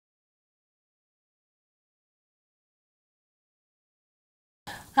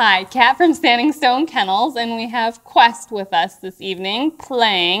Hi, Kat from Standing Stone Kennels, and we have Quest with us this evening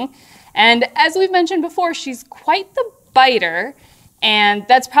playing. And as we've mentioned before, she's quite the biter, and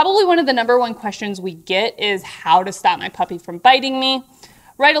that's probably one of the #1 questions we get is how to stop my puppy from biting me,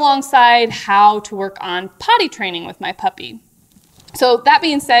 right alongside how to work on potty training with my puppy. So that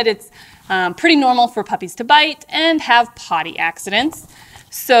being said, it's pretty normal for puppies to bite and have potty accidents.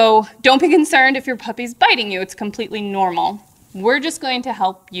 So don't be concerned if your puppy's biting you. It's completely normal. We're just going to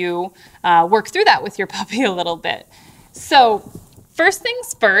help you work through that with your puppy a little bit. So first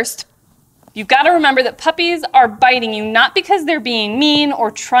things first, you've got to remember that puppies are biting you not because they're being mean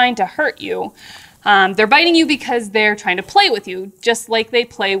or trying to hurt you. They're biting you because they're trying to play with you, just like they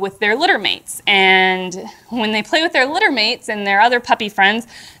play with their litter mates. And when they play with their litter mates and their other puppy friends,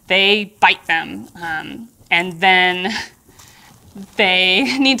 they bite them. And then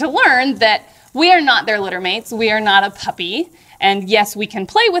they need to learn that we are not their litter mates. We are not a puppy. And yes, we can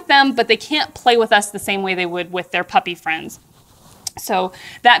play with them, but they can't play with us the same way they would with their puppy friends. So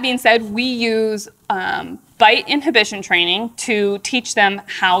that being said, we use bite inhibition training to teach them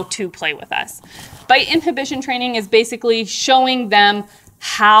how to play with us. Bite inhibition training is basically showing them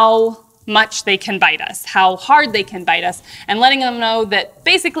how much they can bite us, how hard they can bite us, and letting them know that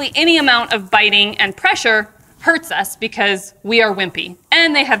basically any amount of biting and pressure hurts us because we are wimpy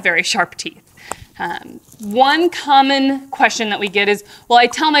and they have very sharp teeth. One common question that we get is, well, I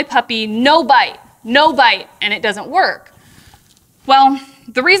tell my puppy no bite, and it doesn't work. Well,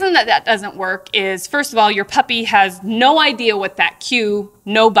 the reason that that doesn't work is, first of all, your puppy has no idea what that cue,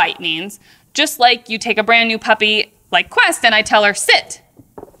 no bite, means. Just like you take a brand new puppy like Quest and I tell her, sit.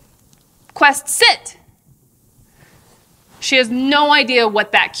 Quest, sit. She has no idea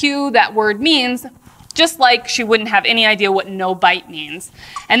what that cue, that word means, just like she wouldn't have any idea what no bite means.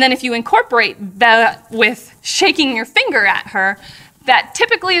 And then if you incorporate that with shaking your finger at her, that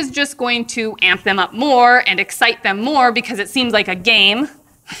typically is just going to amp them up more and excite them more because it seems like a game,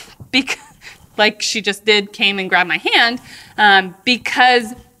 like she just did, came and grabbed my hand,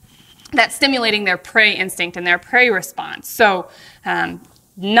 because that's stimulating their prey instinct and their prey response. So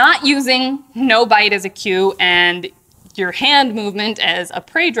not using no bite as a cue and your hand movement as a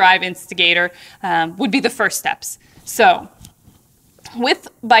prey drive instigator would be the first steps. So with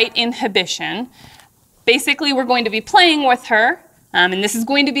bite inhibition, basically we're going to be playing with her, and this is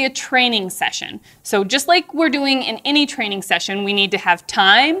going to be a training session. So just like we're doing in any training session, we need to have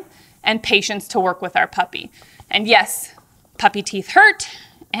time and patience to work with our puppy. And yes, puppy teeth hurt,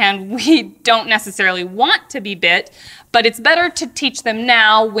 and we don't necessarily want to be bit, but it's better to teach them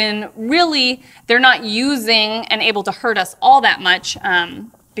now when really they're not using and able to hurt us all that much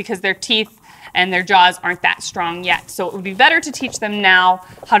because their teeth and their jaws aren't that strong yet. So it would be better to teach them now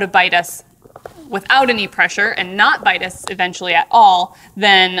how to bite us without any pressure and not bite us eventually at all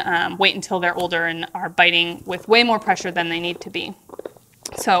than wait until they're older and are biting with way more pressure than they need to be.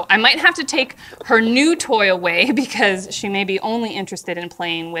 So I might have to take her new toy away because she may be only interested in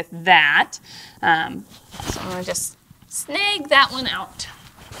playing with that. So I'm going to just snag that one out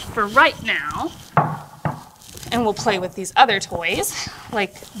for right now. And we'll play with these other toys,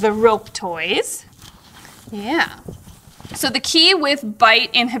 like the rope toys. Yeah. So the key with bite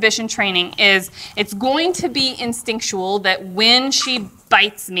inhibition training is it's going to be instinctual that when she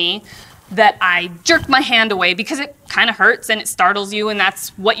bites me, that I jerk my hand away because it kind of hurts and it startles you and that's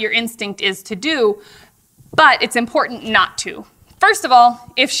what your instinct is to do, but it's important not to. First of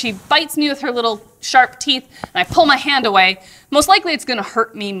all, if she bites me with her little sharp teeth and I pull my hand away, most likely it's going to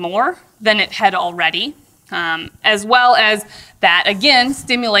hurt me more than it had already, as well as that, again,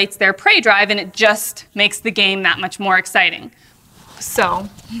 stimulates their prey drive and it just makes the game that much more exciting. So,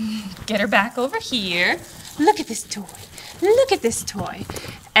 get her back over here. Look at this toy. Look at this toy.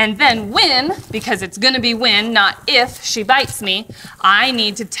 And then when, because it's going to be when, not if, she bites me, I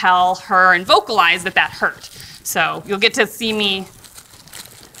need to tell her and vocalize that that hurt. So you'll get to see me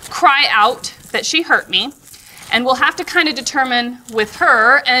cry out that she hurt me. And we'll have to kind of determine with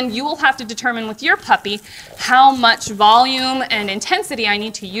her, and you will have to determine with your puppy, how much volume and intensity I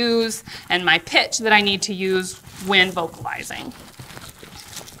need to use and my pitch that I need to use when vocalizing.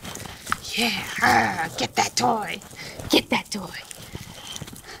 Yeah, get that toy. Get that toy.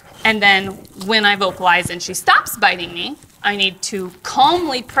 And then when I vocalize and she stops biting me, I need to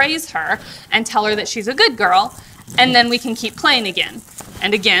calmly praise her and tell her that she's a good girl, and then we can keep playing again.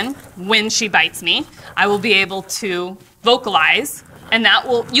 And again, when she bites me, I will be able to vocalize, and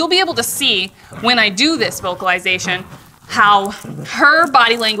you'll be able to see when I do this vocalization how her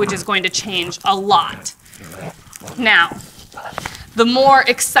body language is going to change a lot. Now, the more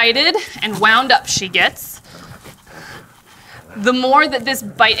excited and wound up she gets, the more that this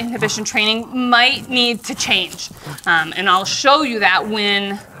bite inhibition training might need to change. And I'll show you that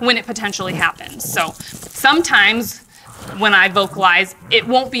when it potentially happens. So sometimes when I vocalize, it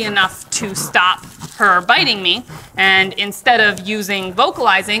won't be enough to stop her biting me. And instead of using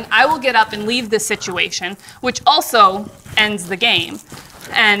vocalizing, I will get up and leave the situation, which also ends the game.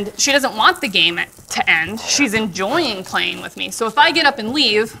 And she doesn't want the game to end. She's enjoying playing with me. So if I get up and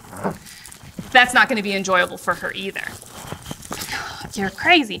leave, that's not going to be enjoyable for her either. You're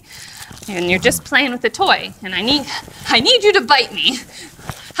crazy. And you're just playing with the toy. And I need you to bite me.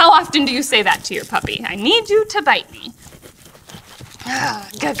 How often do you say that to your puppy? I need you to bite me. Ah,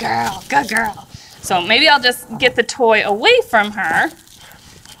 good girl, good girl. So maybe I'll just get the toy away from her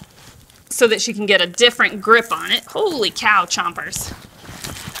so that she can get a different grip on it. Holy cow, chompers.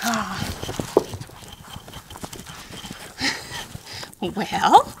 Oh.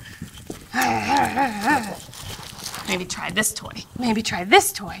 Well, maybe try this toy. Maybe try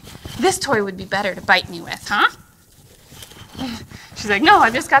this toy. This toy would be better to bite me with, huh? She's like, no,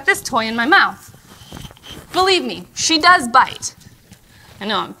 I've just got this toy in my mouth. Believe me, she does bite. I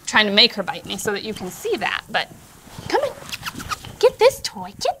know I'm trying to make her bite me so that you can see that, but come on, get this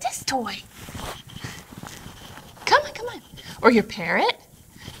toy, get this toy. Come on, come on. Or your parrot.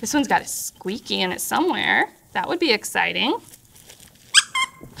 This one's got a squeaky in it somewhere. That would be exciting.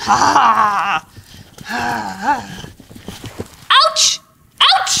 Ha! Ha! Ouch!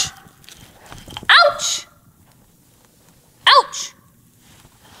 Ouch! Ouch! Ouch!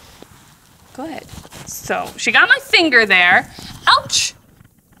 Good. So she got my finger there. Ouch!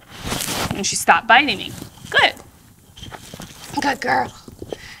 And she stopped biting me. Good. Good girl.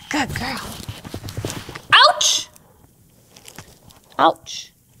 Good girl. Ouch!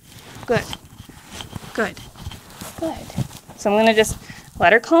 Ouch. Good. Good. Good. So I'm going to just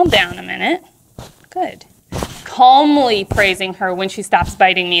let her calm down a minute. Good. Calmly praising her when she stops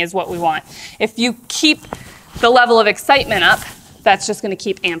biting me is what we want. If you keep the level of excitement up, that's just going to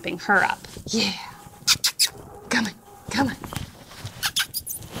keep amping her up. Yeah. Come on. Come on.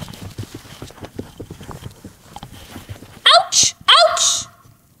 Ouch! Ouch!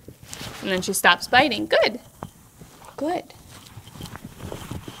 And then she stops biting. Good. Good.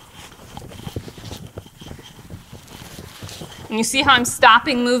 And you see how I'm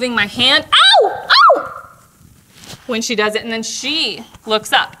stopping moving my hand? Ow! Ow! When she does it, and then she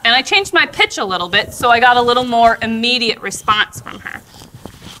looks up. And I changed my pitch a little bit, so I got a little more immediate response from her.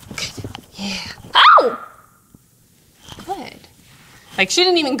 Good. Yeah. Ow! Good. Like, she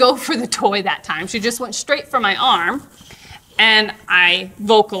didn't even go for the toy that time. She just went straight for my arm. And I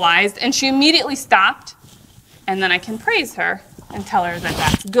vocalized, and she immediately stopped. And then I can praise her and tell her that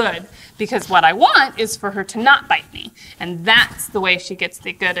that's good. Because what I want is for her to not bite me. And that's the way she gets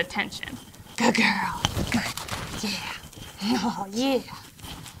the good attention. Good girl. Good. Yeah. Oh, yeah.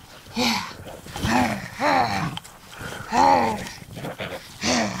 Yeah.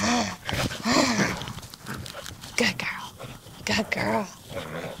 Good girl. Good girl.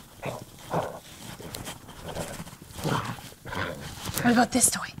 What about this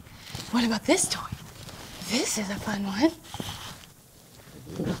toy? What about this toy? This is a fun one.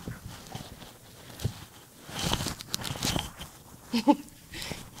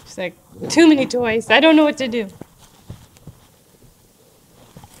 She's like, too many toys. I don't know what to do.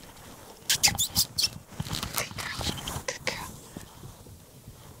 Good girl. Good girl.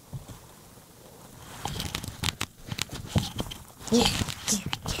 Yeah, yeah,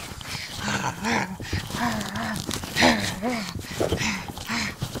 yeah.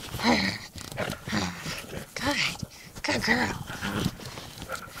 Good. Good girl.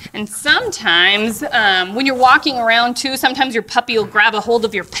 And sometimes, when you're walking around too, sometimes your puppy will grab a hold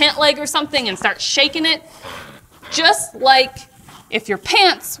of your pant leg or something and start shaking it. Just like if your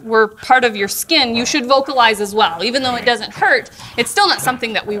pants were part of your skin, you should vocalize as well. Even though it doesn't hurt, it's still not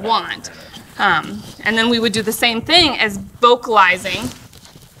something that we want. And then we would do the same thing as vocalizing,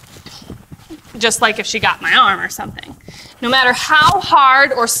 just like if she got my arm or something. No matter how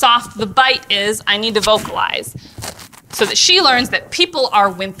hard or soft the bite is, I need to vocalize, so that she learns that people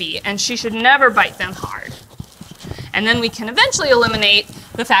are wimpy and she should never bite them hard. And then we can eventually eliminate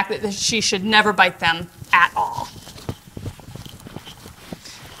the fact that she should never bite them at all.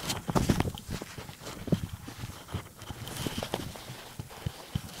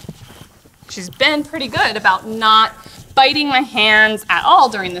 She's been pretty good about not biting my hands at all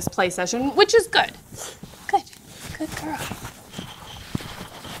during this play session, which is good. Good. Good girl.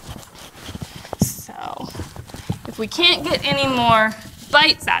 So, if we can't get any more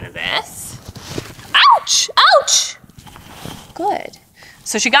bites out of this, ouch, ouch, good.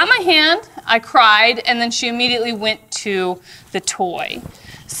 So she got my hand, I cried, and then she immediately went to the toy.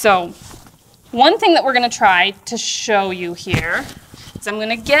 So one thing that we're going to try to show you here is I'm going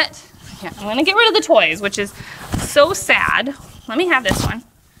to get rid of the toys, which is so sad. Let me have this one,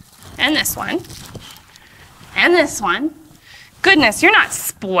 and this one, and this one. Goodness, you're not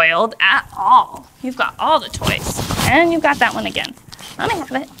spoiled at all. You've got all the toys, and you've got that one again. Let me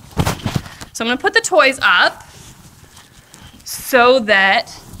have it. So I'm going to put the toys up so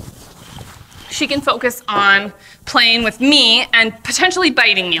that she can focus on playing with me and potentially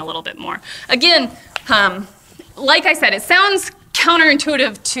biting me a little bit more. Again, like I said, it sounds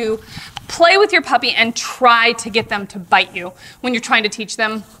counterintuitive to play with your puppy and try to get them to bite you when you're trying to teach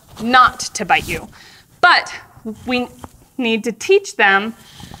them not to bite you. But we need to teach them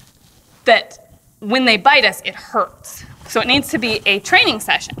that when they bite us, it hurts. So it needs to be a training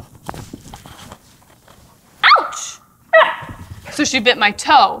session. Ouch! So she bit my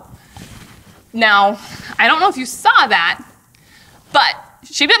toe. Now, I don't know if you saw that, but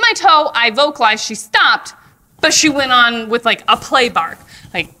she bit my toe, I vocalized, she stopped, but she went on with like a play bark.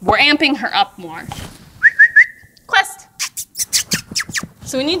 Like, we're amping her up more. Quest.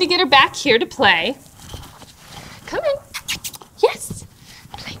 So we need to get her back here to play. Come in. Yes.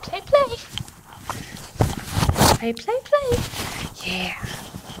 Play, play, play. Play, play, play. Yeah.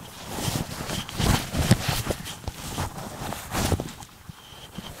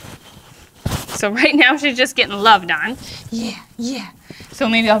 So right now she's just getting loved on. Yeah, yeah. So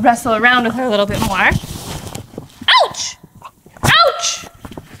maybe I'll wrestle around with her a little bit more. Ouch! Ouch!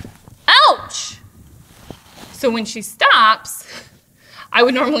 Ouch! So when she stops, I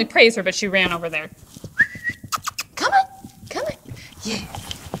would normally praise her, but she ran over there. Come on, come on. Yeah,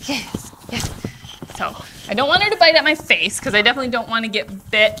 yes, yes. So I don't want her to bite at my face because I definitely don't want to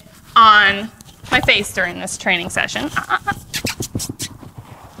get bit on my face during this training session.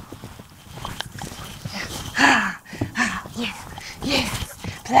 Yeah, yes,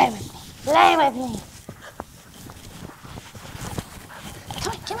 play with me, play with me.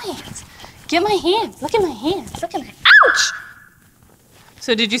 Come on, get my hands. Get my hands, look at my hands, look at my, ouch!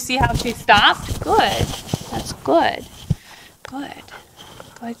 So did you see how she stopped? Good, that's good, good,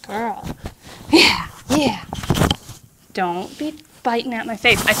 good girl. Yeah, yeah. Don't be biting at my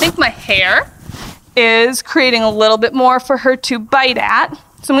face. I think my hair is creating a little bit more for her to bite at,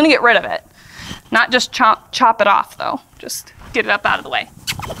 so I'm gonna get rid of it. Not just chop it off though, just get it up out of the way.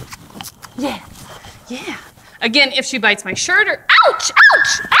 Yeah, yeah. Again, if she bites my shirt or, ouch,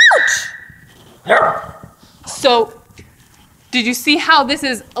 ouch, ouch! So, did you see how this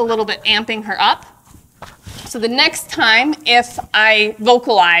is a little bit amping her up? So the next time, if I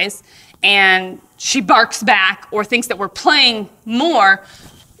vocalize and she barks back or thinks that we're playing more,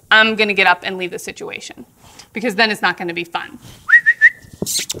 I'm gonna get up and leave the situation because then it's not gonna be fun.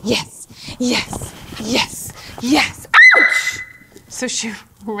 Yes, yes, yes, yes, ouch! So she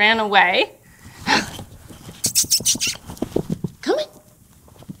ran away. Come on.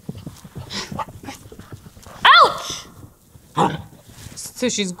 Ouch! So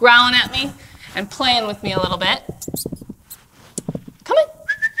she's growling at me and playing with me a little bit. Come on.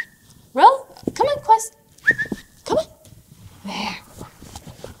 Roll. Come on, Quest. Come on. There.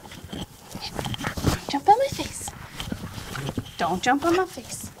 Don't jump on my face. Don't jump on my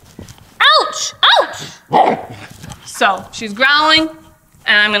face. Ouch! Ouch! So she's growling,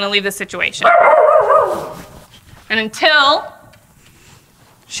 and I'm going to leave the situation. And until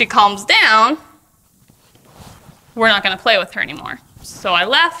she calms down, we're not going to play with her anymore. So I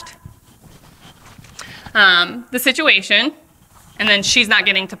left the situation, and then she's not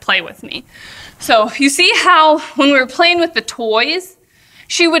getting to play with me. So you see how when we were playing with the toys,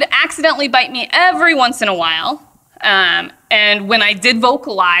 she would accidentally bite me every once in a while. And when I did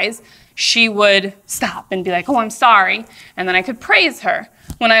vocalize, she would stop and be like, oh, I'm sorry. And then I could praise her.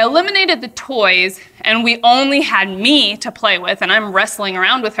 When I eliminated the toys and we only had me to play with and I'm wrestling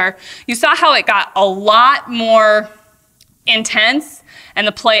around with her, you saw how it got a lot more intense and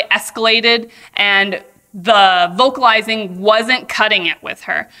the play escalated and the vocalizing wasn't cutting it with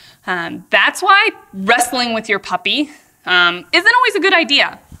her. That's why wrestling with your puppy isn't always a good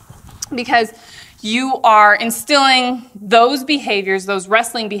idea, because you are instilling those behaviors, those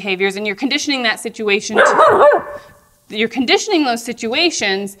wrestling behaviors, and you're conditioning that situation you're conditioning those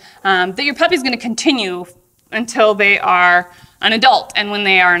situations that your puppy's going to continue until they are an adult. And when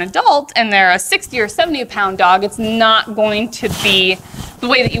they are an adult and they're a 60 or 70 pound dog, it's not going to be the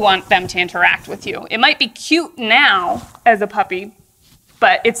way that you want them to interact with you. It might be cute now as a puppy,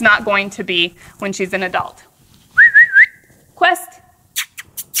 but it's not going to be when she's an adult. Quest,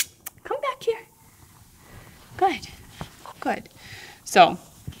 come back here. Good, good. So,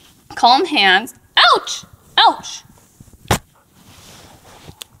 calm hands. Ouch, ouch.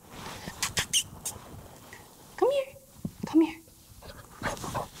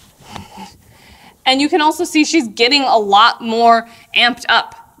 And you can also see she's getting a lot more amped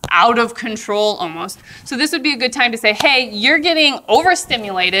up, out of control almost. So this would be a good time to say, hey, you're getting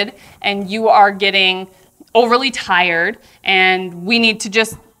overstimulated and you are getting overly tired and we need to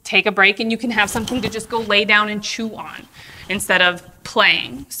just take a break, and you can have something to just go lay down and chew on instead of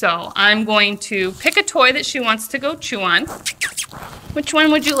playing. So I'm going to pick a toy that she wants to go chew on. Which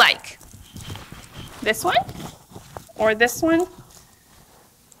one would you like? This one? Or this one?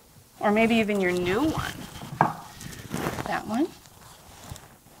 Or maybe even your new one? That one?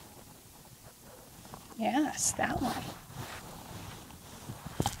 Yes, that one.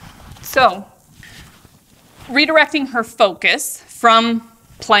 So, redirecting her focus from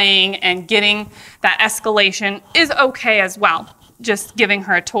playing and getting that escalation is okay as well. Just giving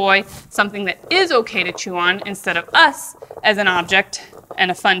her a toy, something that is okay to chew on instead of us as an object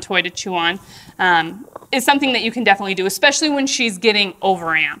and a fun toy to chew on, is something that you can definitely do, especially when she's getting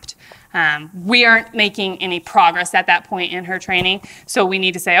overamped. We aren't making any progress at that point in her training, so we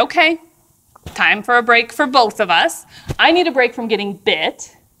need to say, okay, time for a break for both of us. I need a break from getting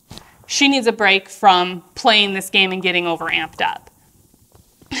bit. She needs a break from playing this game and getting overamped up.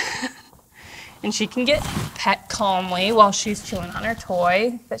 And she can get pet calmly while she's chewing on her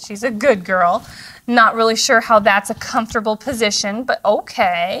toy, that she's a good girl. Not really sure how that's a comfortable position, but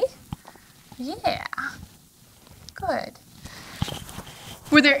okay. Yeah, good.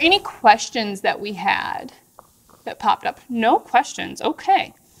 Were there any questions that we had that popped up? No questions,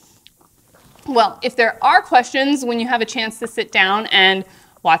 okay. Well, if there are questions when you have a chance to sit down and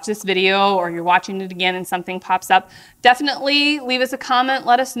watch this video, or you're watching it again and something pops up, definitely leave us a comment,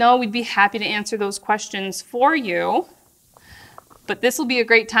 let us know. We'd be happy to answer those questions for you. But this will be a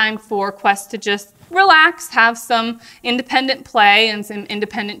great time for Quest to just relax, have some independent play and some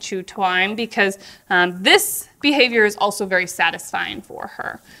independent chew time, because this behavior is also very satisfying for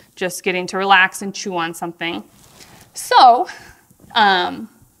her, just getting to relax and chew on something. So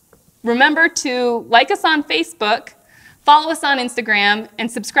remember to like us on Facebook, follow us on Instagram, and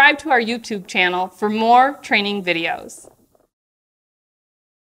subscribe to our YouTube channel for more training videos.